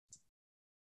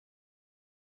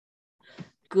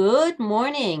Good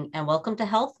morning and welcome to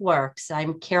HealthWorks.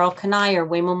 I'm Carol Kanier,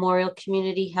 Way Memorial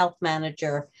Community Health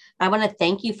Manager. I want to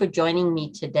thank you for joining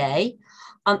me today.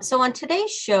 So on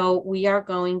today's show, we are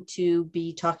going to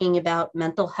be talking about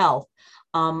mental health.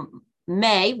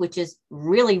 May, which is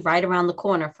really right around the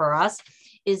corner for us,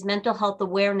 is Mental Health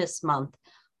Awareness Month.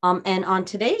 And on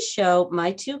today's show,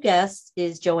 my two guests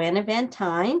is Joanna Van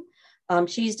Tine.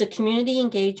 She's the Community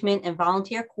Engagement and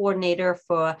Volunteer Coordinator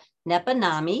for NEPA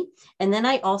NAMI. And then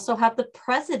I also have the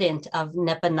president of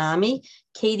NEPA NAMI,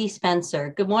 Katie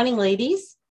Spencer. Good morning,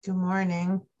 ladies. Good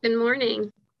morning. Good morning.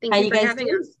 Thank you for having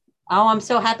us. Oh, I'm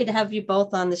so happy to have you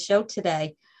both on the show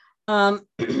today.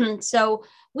 So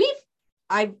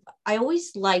I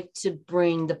always like to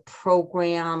bring the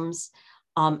programs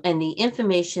and the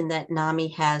information that NAMI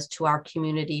has to our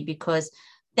community, because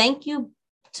thank you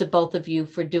to both of you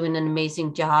for doing an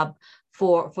amazing job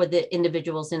for the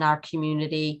individuals in our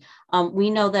community. We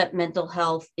know that mental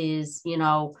health is,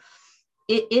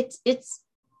 it's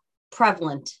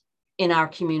prevalent in our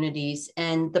communities,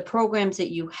 and the programs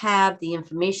that you have, the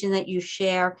information that you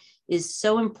share is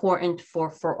so important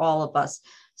for all of us.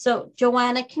 So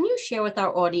Joanna, can you share with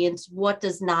our audience, what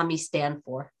does NAMI stand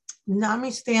for?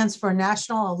 NAMI stands for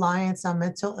National Alliance on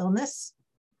Mental Illness.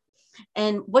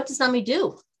 And what does NAMI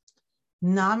do?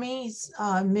 NAMI's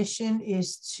mission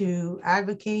is to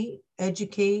advocate,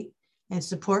 educate, and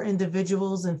support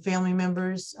individuals and family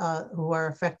members who are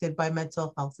affected by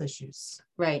mental health issues.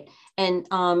 Right. And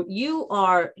you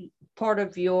are part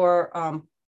of your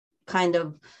kind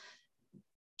of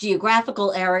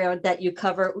geographical area that you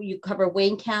cover. You cover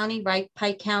Wayne County, right?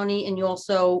 Pike County, and you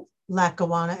also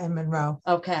Lackawanna and Monroe.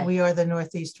 Okay. We are the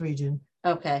Northeast region.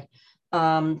 Okay.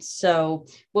 So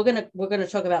we're gonna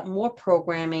talk about more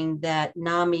programming that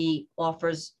NAMI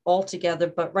offers altogether.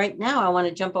 But right now I want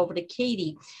to jump over to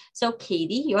Katie. So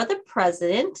Katie, you're the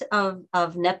president of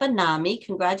NEPA NAMI.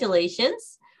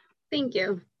 Congratulations. Thank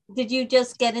you. Did you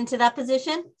just get into that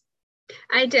position?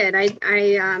 I did.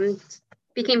 I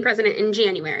became president in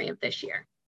January of this year.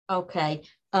 Okay.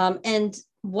 And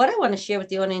what I want to share with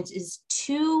the audience is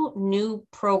two new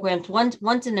programs.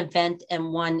 One's an event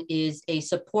and one is a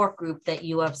support group that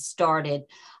you have started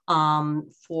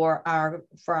for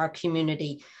our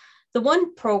community. The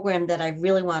one program that I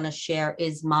really want to share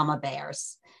is Mama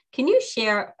Bears. Can you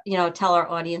share, tell our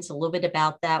audience a little bit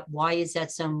about that? Why is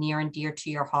that so near and dear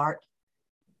to your heart?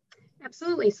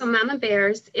 Absolutely. So Mama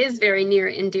Bears is very near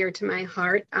and dear to my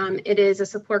heart. It is a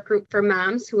support group for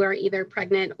moms who are either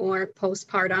pregnant or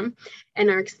postpartum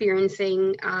and are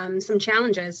experiencing some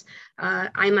challenges.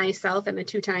 I myself am a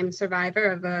two-time survivor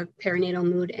of a perinatal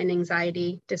mood and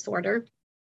anxiety disorder.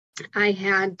 I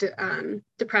had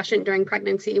depression during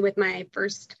pregnancy with my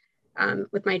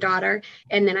daughter,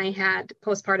 and then I had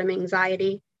postpartum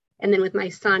anxiety. And then with my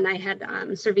son, I had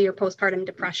severe postpartum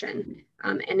depression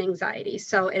and anxiety.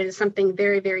 So it is something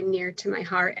very, very near to my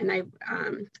heart. And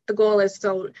the goal is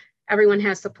so everyone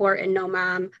has support and no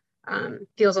mom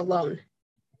feels alone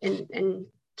and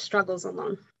struggles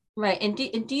alone. Right. And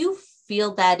do you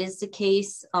feel that is the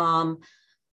case,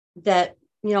 that,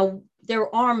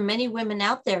 there are many women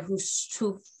out there who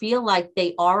feel like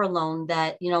they are alone,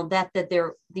 that, that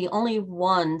they're the only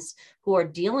ones who are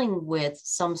dealing with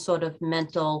some sort of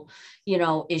mental,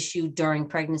 issue during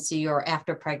pregnancy or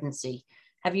after pregnancy.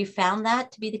 Have you found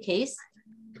that to be the case?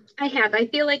 I have. I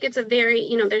feel like it's a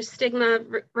very, there's stigma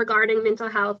regarding mental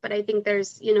health, but I think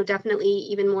there's, definitely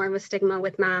even more of a stigma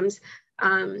with moms.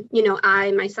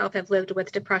 I myself have lived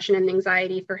with depression and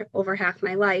anxiety for over half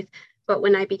my life. But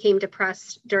when I became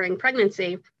depressed during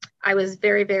pregnancy, I was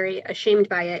very, very ashamed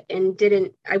by it and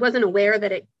I wasn't aware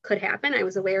that it could happen. I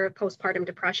was aware of postpartum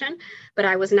depression, but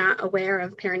I was not aware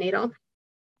of perinatal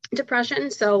depression.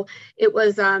 So it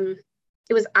was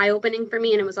eye-opening for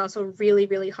me. And it was also really,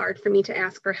 really hard for me to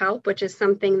ask for help, which is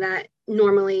something that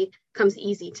normally comes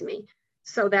easy to me.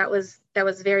 So that was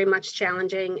very much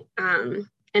challenging. And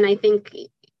I think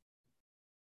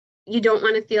you don't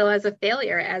want to feel as a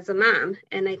failure as a mom.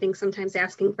 And I think sometimes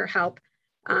asking for help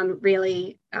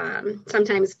really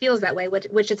sometimes feels that way,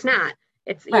 which it's not.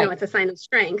 It's, right. It's a sign of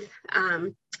strength.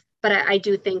 But I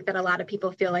do think that a lot of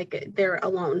people feel like they're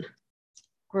alone.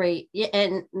 Great. Yeah,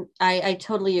 and I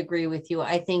totally agree with you.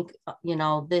 I think,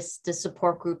 the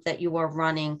support group that you are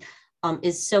running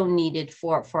is so needed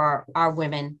for our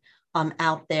women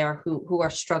out there who are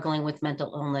struggling with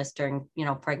mental illness during,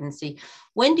 pregnancy.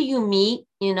 When do you meet?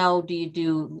 Do you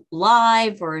do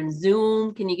live or in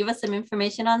Zoom? Can you give us some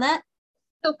information on that?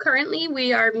 So currently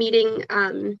we are meeting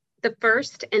the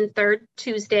first and third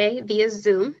Tuesday via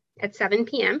Zoom at 7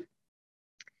 p.m.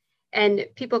 And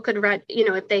people could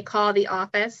if they call the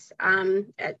office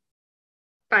at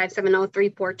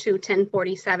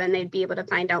 570-342-1047, they'd be able to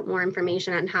find out more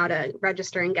information on how to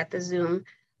register and get the Zoom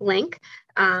link.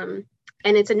 And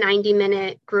it's a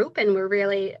 90-minute group, and we're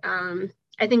really, I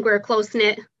think we're a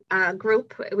close-knit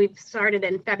group. We've started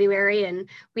in February, and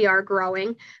we are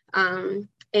growing. And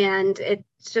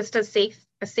it's just a safe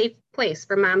place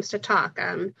for moms to talk.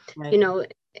 Right. You know,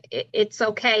 it's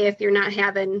okay if you're not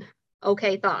having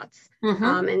okay thoughts.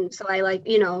 And so I like,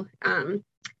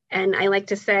 and I like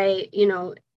to say,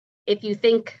 if you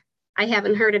think I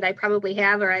haven't heard it, I probably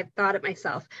have, or I've thought it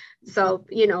myself. So,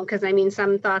 because I mean,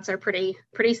 some thoughts are pretty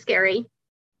scary.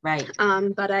 Right.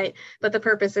 But the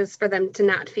purpose is for them to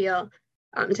not feel,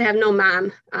 to have no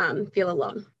mom feel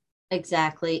alone.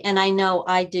 Exactly. And I know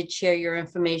I did share your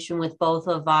information with both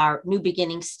of our New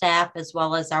Beginning staff as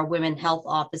well as our women health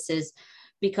offices,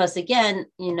 because again,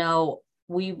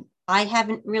 I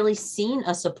haven't really seen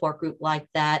a support group like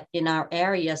that in our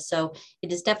area. So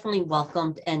it is definitely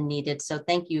welcomed and needed. So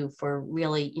thank you for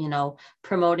really,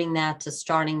 promoting that, to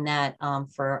starting that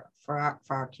for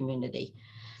our community.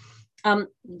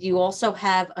 You also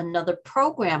have another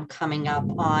program coming up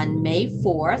on May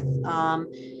 4th,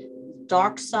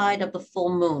 Dark Side of the Full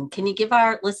Moon. Can you give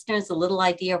our listeners a little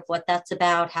idea of what that's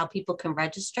about, how people can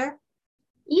register?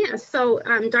 Yeah, so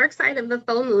Dark Side of the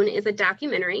Full Moon is a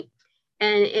documentary,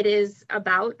 and it is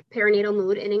about perinatal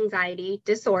mood and anxiety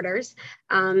disorders.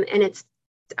 And it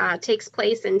takes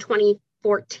place in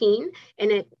 2014,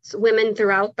 and it's women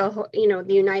throughout the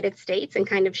United States, and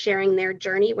kind of sharing their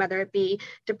journey, whether it be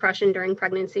depression during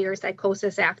pregnancy or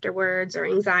psychosis afterwards or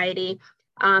anxiety,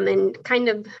 and kind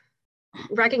of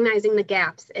recognizing the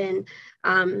gaps in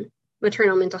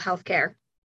maternal mental health care,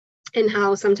 and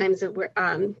how sometimes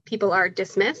people are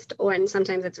dismissed, and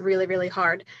sometimes it's really, really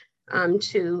hard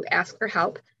to ask for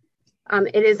help.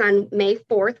 It is on May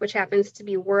 4th, which happens to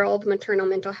be World Maternal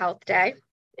Mental Health Day,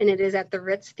 and it is at the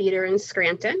Ritz Theater in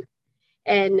Scranton.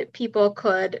 And people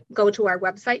could go to our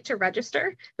website to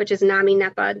register, which is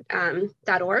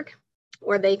naminepa.org,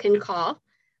 or they can call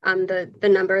the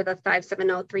number, the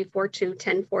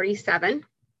 570-342-1047.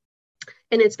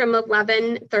 And it's from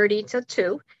 11:30 to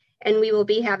 2. And we will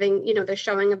be having, the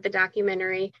showing of the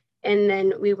documentary. And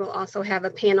then we will also have a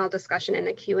panel discussion and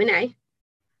a Q&A.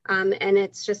 And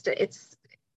it's just,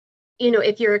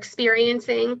 if you're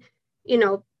experiencing,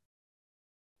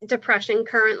 depression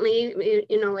currently,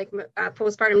 like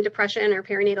postpartum depression or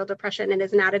perinatal depression, it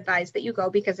is not advised that you go,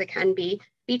 because it can be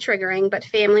triggering, but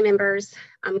family members,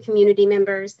 community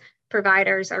members,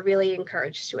 providers are really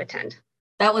encouraged to attend.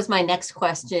 That was my next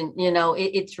question.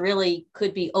 It's really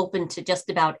could be open to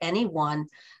just about anyone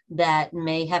that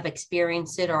may have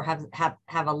experienced it, or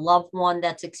have a loved one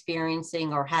that's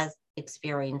experiencing or has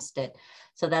experienced it.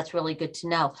 So that's really good to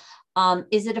know.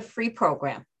 Is it a free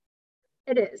program?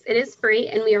 It is free,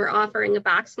 and we are offering a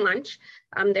boxed lunch.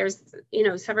 There's,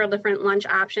 several different lunch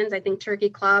options. I think turkey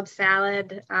club,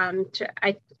 salad. I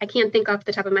can't think off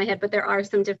the top of my head, but there are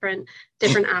some different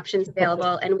options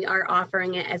available, and we are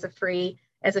offering it as a free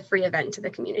event to the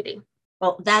community.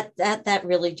 Well, that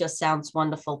really just sounds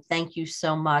wonderful. Thank you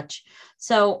so much.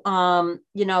 So,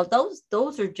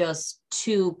 those are just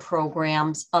two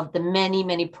programs of the many,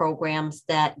 many programs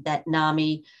that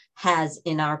NAMI has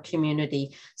in our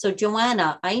community. So,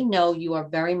 Joanna, I know you are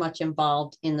very much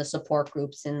involved in the support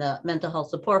groups, in the mental health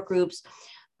support groups.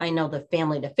 I know the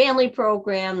family to family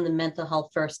program, the mental health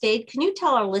first aid. Can you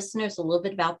tell our listeners a little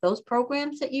bit about those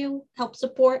programs that you help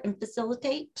support and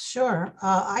facilitate? Sure.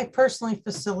 I personally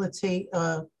facilitate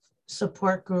a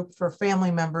support group for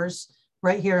family members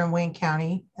right here in Wayne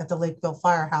County at the Lakeville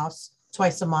Firehouse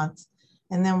twice a month.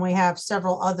 And then we have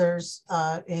several others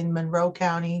in Monroe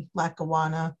County,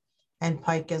 Lackawanna, and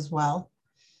Pike as well.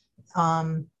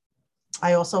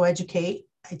 I also educate.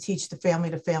 I teach the Family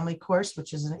to Family course,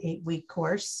 which is an 8-week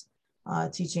course,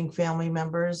 teaching family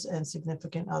members and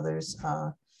significant others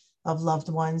of loved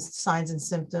ones, signs and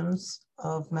symptoms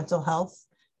of mental health,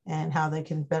 and how they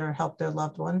can better help their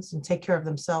loved ones and take care of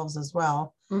themselves as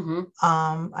well. Mm-hmm.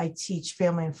 I teach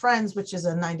Family and Friends, which is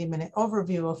a 90-minute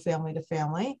overview of family to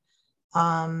family.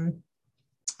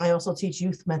 I also teach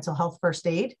youth mental health first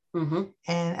aid, mm-hmm.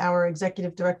 and our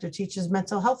executive director teaches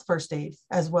mental health first aid,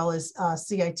 as well as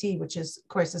CIT, which is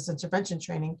crisis intervention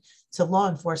training to law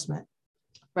enforcement.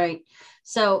 Right.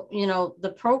 So,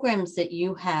 the programs that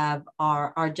you have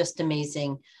are just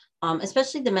amazing,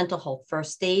 especially the mental health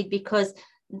first aid, because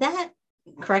that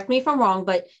correct me if I'm wrong,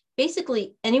 but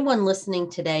basically anyone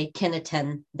listening today can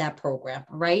attend that program,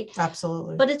 right?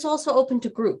 Absolutely. But it's also open to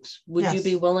groups. Would you Yes.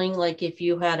 be willing, like if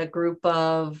you had a group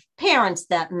of parents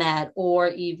that met, or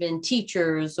even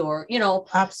teachers, or,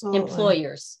 Absolutely.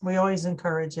 employers? We always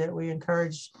encourage it. We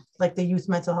encourage, like the youth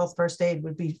mental health first aid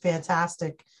would be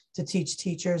fantastic to teach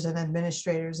teachers and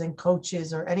administrators and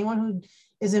coaches or anyone who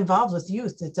is involved with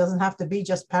youth. It doesn't have to be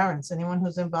just parents, anyone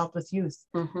who's involved with youth,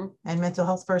 and mental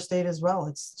health first aid as well.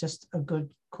 It's just a good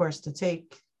course to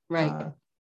take. Right.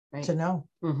 To know.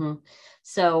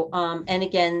 So, and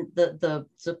again, the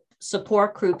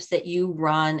support groups that you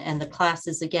run and the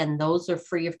classes, again, those are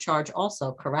free of charge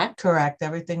also, correct? Correct.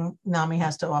 Everything NAMI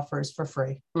has to offer is for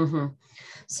free.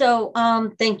 So,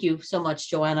 thank you so much,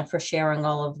 Joanna, for sharing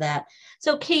all of that.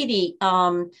 So, Katie,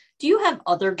 do you have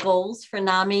other goals for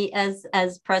NAMI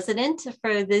as president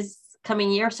for this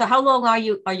coming year? So, how long are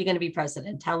you going to be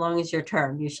president? How long is your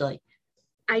term usually?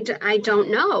 I don't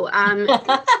know.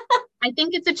 I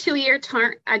think it's a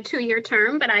 2-year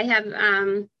term, but I have,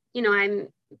 I'm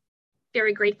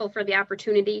very grateful for the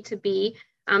opportunity to be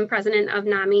president of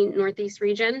NAMI Northeast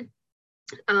Region.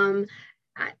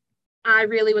 I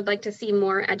really would like to see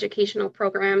more educational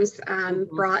programs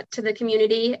brought to the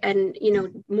community, and,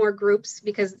 more groups,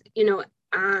 because,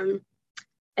 and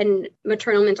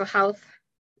maternal mental health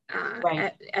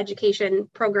education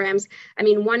programs. I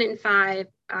mean, 1 in 5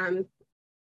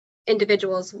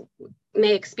 individuals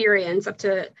may experience up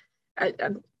to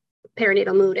a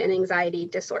perinatal mood and anxiety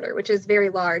disorder, which is very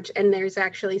large. And there's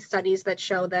actually studies that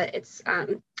show that it's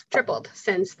tripled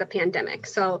since the pandemic.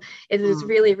 So it is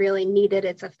really, really needed.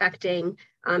 It's affecting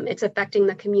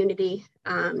the community.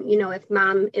 If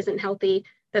mom isn't healthy,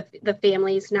 the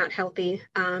family's not healthy.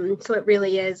 So it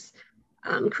really is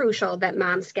crucial that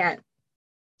moms get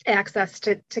access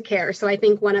to care. So I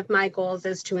think one of my goals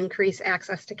is to increase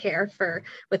access to care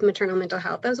with maternal mental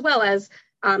health, as well as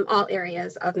all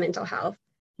areas of mental health.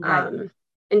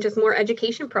 And just more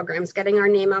education programs, getting our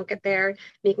name out there,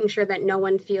 making sure that no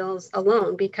one feels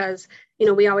alone, because,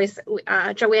 we always,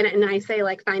 Joanna and I say,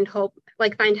 find hope,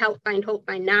 find help, find hope,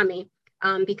 find NAMI,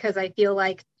 because I feel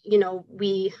like,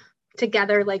 we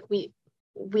together,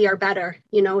 we are better,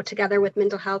 together with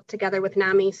mental health, together with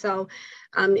NAMI. So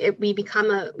we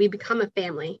become a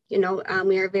family,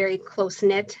 we are very close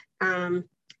knit. And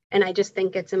I just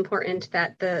think it's important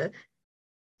that the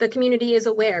community is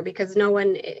aware, because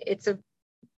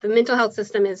the mental health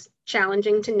system is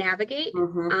challenging to navigate,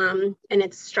 and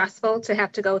it's stressful to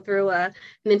have to go through a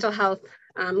mental health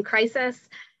crisis.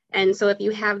 And so if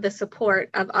you have the support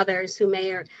of others who may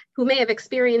have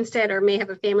experienced it, or may have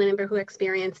a family member who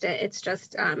experienced it, it's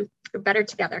just we're better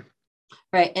together.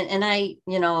 Right. And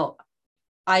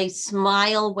I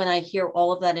smile when I hear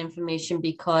all of that information,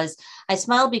 because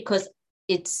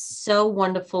it's so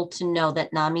wonderful to know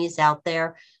that NAMI is out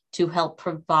there to help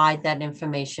provide that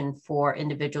information for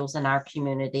individuals in our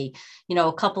community.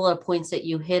 A couple of points that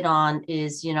you hit on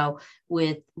is,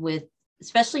 with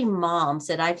especially moms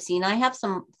that I've seen. I have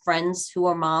some friends who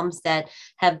are moms that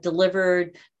have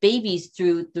delivered babies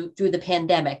through the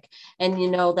pandemic, and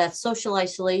that social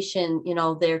isolation,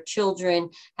 their children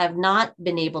have not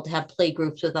been able to have play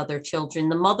groups with other children.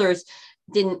 The mothers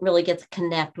didn't really get to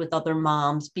connect with other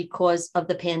moms because of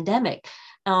the pandemic.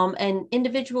 And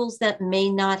individuals that may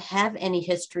not have any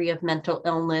history of mental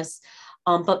illness,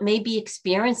 but may be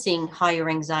experiencing higher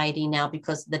anxiety now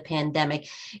because of the pandemic.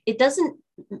 It doesn't,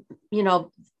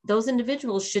 those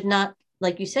individuals should not,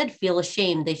 like you said, feel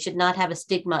ashamed. They should not have a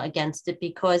stigma against it,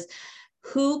 because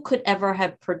who could ever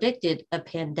have predicted a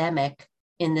pandemic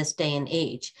in this day and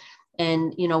age?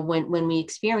 And, when we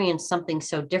experience something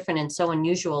so different and so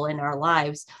unusual in our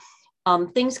lives,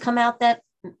 things come out that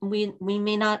we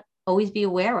may not always be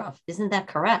aware of. Isn't that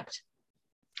correct?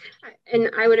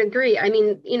 And I would agree. I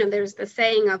mean, there's the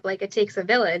saying of it takes a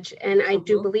village, and I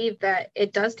do believe that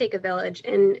it does take a village.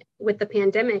 And with the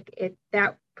pandemic,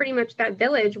 that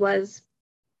village was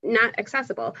not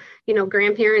accessible.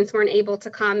 Grandparents weren't able to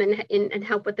come and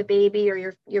help with the baby,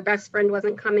 or your best friend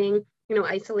wasn't coming.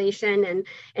 Isolation,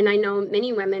 and I know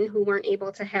many women who weren't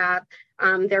able to have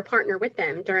their partner with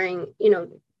them during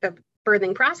the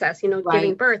birthing process,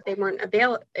 giving birth. They weren't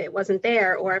available, it wasn't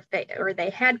there, or if they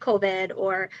had COVID,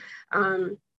 or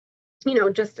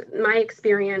just my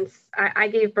experience. I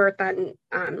gave birth on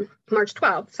March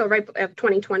 12th, so right of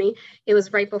 2020. It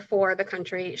was right before the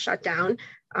country shut down.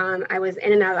 I was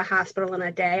in and out of the hospital in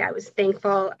a day. I was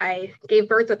thankful. I gave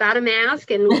birth without a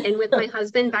mask and with my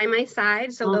husband by my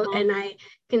side. So and I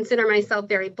consider myself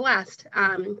very blessed.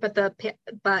 But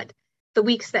the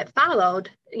weeks that followed,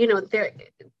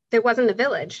 there wasn't a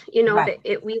village, you know,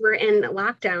 Right. we were in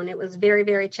lockdown. It was very,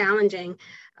 very challenging.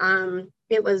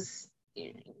 It was,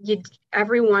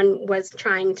 everyone was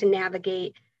trying to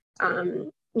navigate,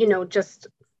 you know, just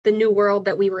the new world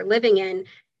that we were living in.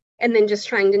 And then just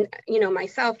trying to, you know,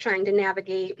 myself trying to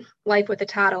navigate life with a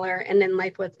toddler and then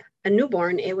life with a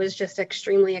newborn. It was just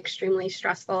extremely, extremely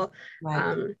stressful.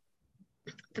 Right.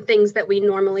 The things that we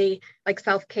normally like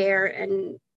self-care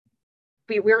and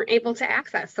we weren't able to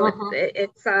access. So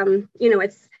it's you know,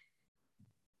 it's,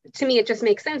 to me, it just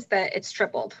makes sense that it's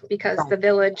tripled because Right. the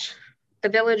village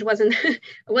wasn't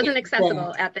wasn't Yeah.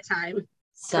 accessible at the time.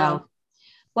 So,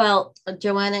 well,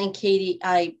 Joanna and Katie,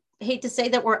 I hate to say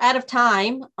that we're out of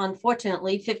time.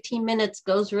 Unfortunately, 15 minutes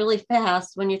goes really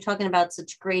fast when you're talking about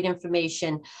such great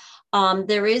information.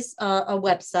 There is a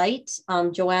website.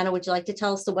 Joanna, would you like to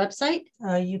tell us the website?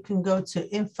 You can go to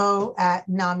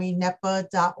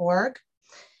info@naminepa.org.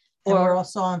 And we're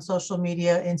also on social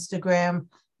media, Instagram,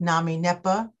 NAMI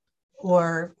NEPA,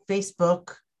 or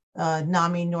Facebook,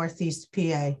 NAMI Northeast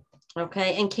PA.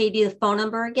 Okay. And Katie, the phone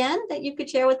number again that you could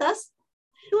share with us?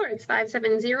 Sure. It's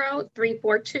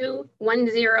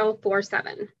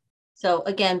 570-342-1047. So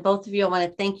again, both of you, I want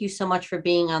to thank you so much for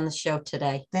being on the show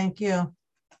today. Thank you.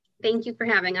 Thank you for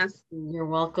having us. You're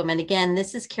welcome. And again,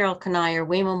 this is Carol Kanier,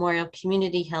 Wayne Memorial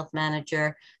Community Health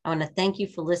Manager. I want to thank you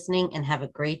for listening and have a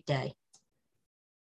great day.